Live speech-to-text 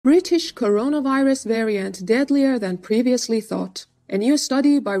British coronavirus variant deadlier than previously thought. A new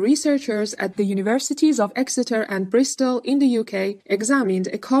study by researchers at the universities of Exeter and Bristol in the UK examined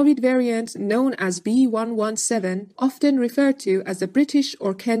a COVID variant known as B.1.1.7, often referred to as the British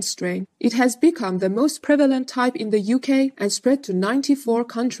or Kent strain. It has become the most prevalent type in the UK and spread to 94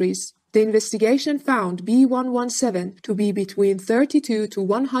 countries. The investigation found B.1.1.7 to be between 32 to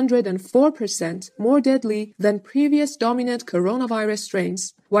 104% more deadly than previous dominant coronavirus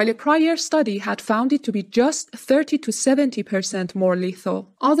strains, while a prior study had found it to be just 30 to 70% more lethal.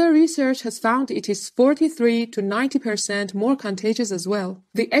 Other research has found it is 43 to 90% more contagious as well.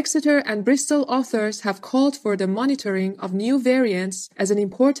 The Exeter and Bristol authors have called for the monitoring of new variants as an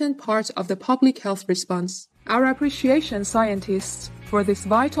important part of the public health response. Our appreciation, scientists, for this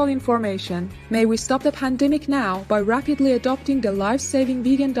vital information. May we stop the pandemic now by rapidly adopting the life-saving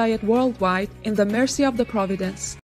vegan diet worldwide in the mercy of the Providence.